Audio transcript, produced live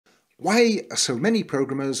Why are so many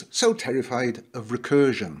programmers so terrified of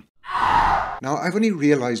recursion? Now, I've only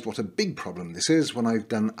realised what a big problem this is when I've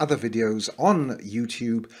done other videos on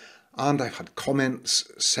YouTube, and I've had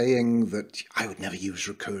comments saying that I would never use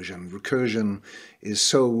recursion. Recursion is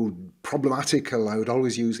so problematical, I would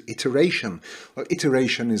always use iteration. Well,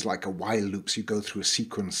 iteration is like a while loop, so you go through a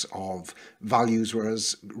sequence of values,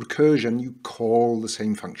 whereas recursion, you call the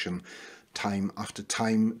same function time after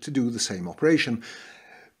time to do the same operation.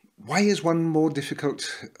 Why is one more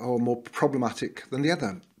difficult or more problematic than the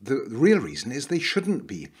other? The real reason is they shouldn't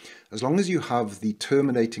be. As long as you have the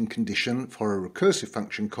terminating condition for a recursive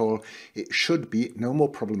function call, it should be no more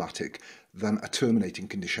problematic than a terminating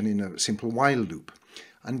condition in a simple while loop.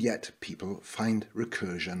 And yet people find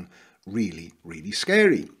recursion really, really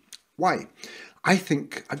scary. Why? I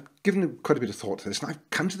think I've given quite a bit of thought to this, and I've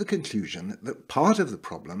come to the conclusion that part of the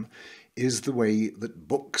problem is the way that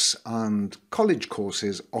books and college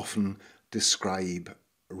courses often describe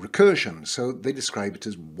recursion. So they describe it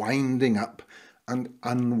as winding up and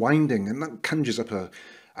unwinding, and that conjures up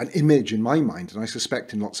an image in my mind, and I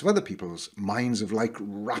suspect in lots of other people's minds, of like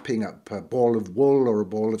wrapping up a ball of wool or a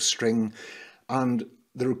ball of string, and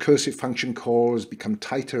the recursive function calls become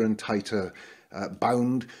tighter and tighter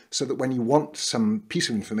bound, so that when you want some piece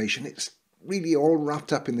of information, it's really all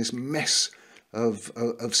wrapped up in this mess of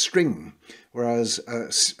string, whereas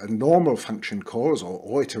a normal function calls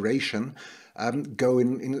or iteration go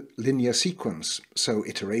in linear sequence. So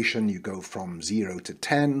iteration, you go from 0 to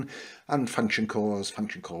 10, and function call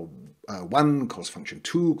 1 calls function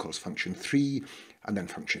 2, calls function 3, and then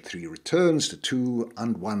function 3 returns to 2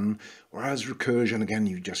 and 1, whereas recursion, again,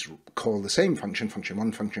 you just call the same function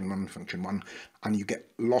 1, function 1, function 1, and you get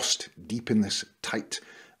lost deep in this tight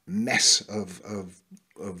mess of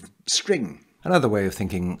string. Another way of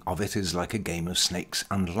thinking of it is like a game of snakes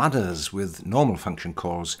and ladders. With normal function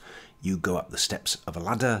calls, you go up the steps of a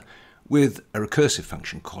ladder. With a recursive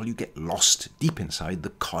function call, you get lost deep inside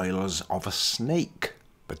the coils of a snake.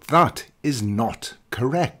 But that is not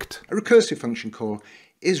correct. A recursive function call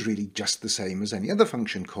is really just the same as any other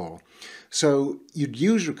function call. So you'd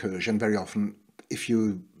use recursion very often if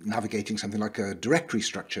you're navigating something like a directory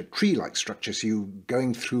structure, tree-like structure. So you're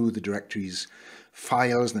going through the directory's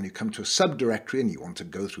files, and then you come to a subdirectory and you want to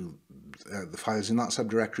go through the files in that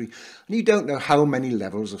subdirectory, and you don't know how many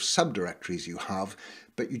levels of subdirectories you have,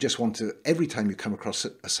 but you just want to, every time you come across a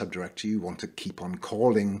subdirectory, you want to keep on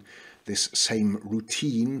calling this same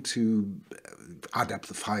routine to add up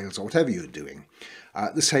the files or whatever you're doing.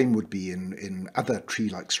 The same would be in other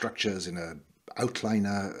tree-like structures, in a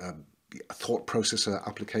outliner, a thought processor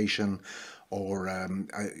application, or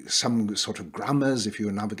some sort of grammars if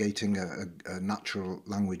you're navigating a natural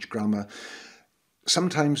language grammar.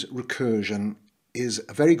 Sometimes recursion is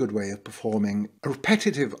a very good way of performing a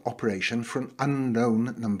repetitive operation for an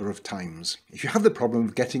unknown number of times. If you have the problem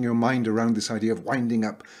of getting your mind around this idea of winding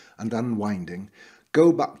up and unwinding,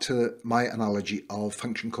 go back to my analogy of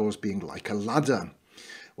function calls being like a ladder.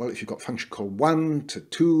 Well, if you've got function call 1 to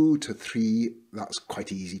 2 to 3, that's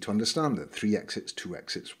quite easy to understand. There are 3 exits, 2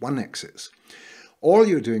 exits, 1 exits. All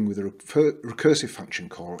you're doing with a recursive function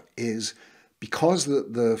call is, because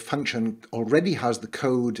the function already has the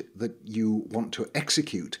code that you want to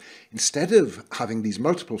execute, instead of having these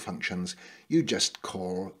multiple functions, you just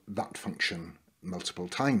call that function multiple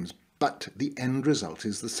times. But the end result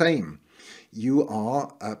is the same. You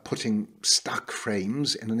are putting stack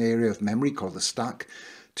frames in an area of memory called the stack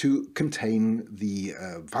to contain the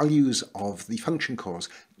values of the function calls,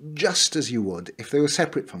 just as you would if they were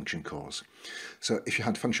separate function calls. So if you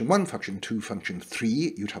had function 1, function 2, function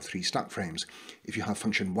 3, you'd have 3 stack frames. If you have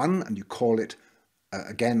function 1 and you call it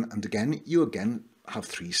again and again, you again have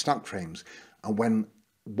 3 stack frames. And when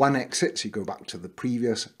 1 exits, you go back to the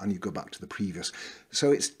previous, and you go back to the previous.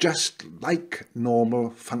 So it's just like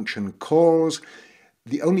normal function calls.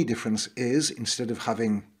 The only difference is, instead of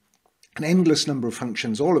having an endless number of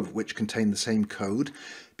functions, all of which contain the same code,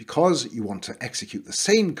 because you want to execute the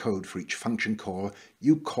same code for each function call,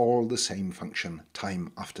 you call the same function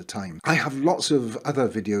time after time. I have lots of other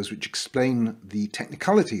videos which explain the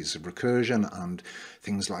technicalities of recursion and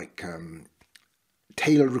things like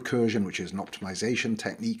tailored recursion, which is an optimization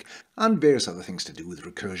technique, and various other things to do with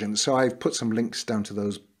recursion. So I've put some links down to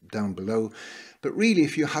those down below. But really,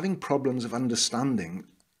 if you're having problems of understanding,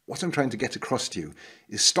 what I'm trying to get across to you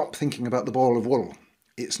is stop thinking about the ball of wool.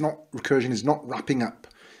 Recursion is not wrapping up.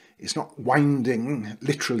 It's not winding,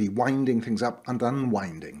 literally winding things up and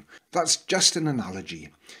unwinding. That's just an analogy.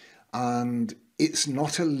 And it's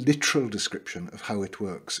not a literal description of how it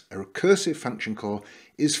works. A recursive function call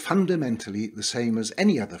is fundamentally the same as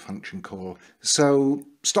any other function call. So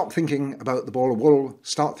stop thinking about the ball of wool,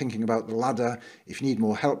 start thinking about the ladder. If you need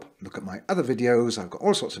more help, look at my other videos. I've got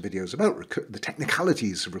all sorts of videos about the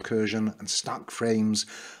technicalities of recursion and stack frames.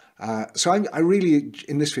 So I really,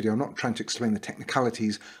 in this video, I'm not trying to explain the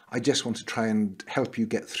technicalities. I just want to try and help you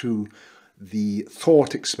get through the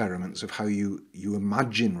thought experiments of how you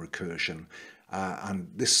imagine recursion. And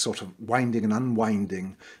this sort of winding and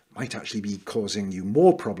unwinding might actually be causing you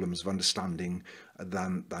more problems of understanding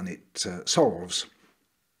than it solves.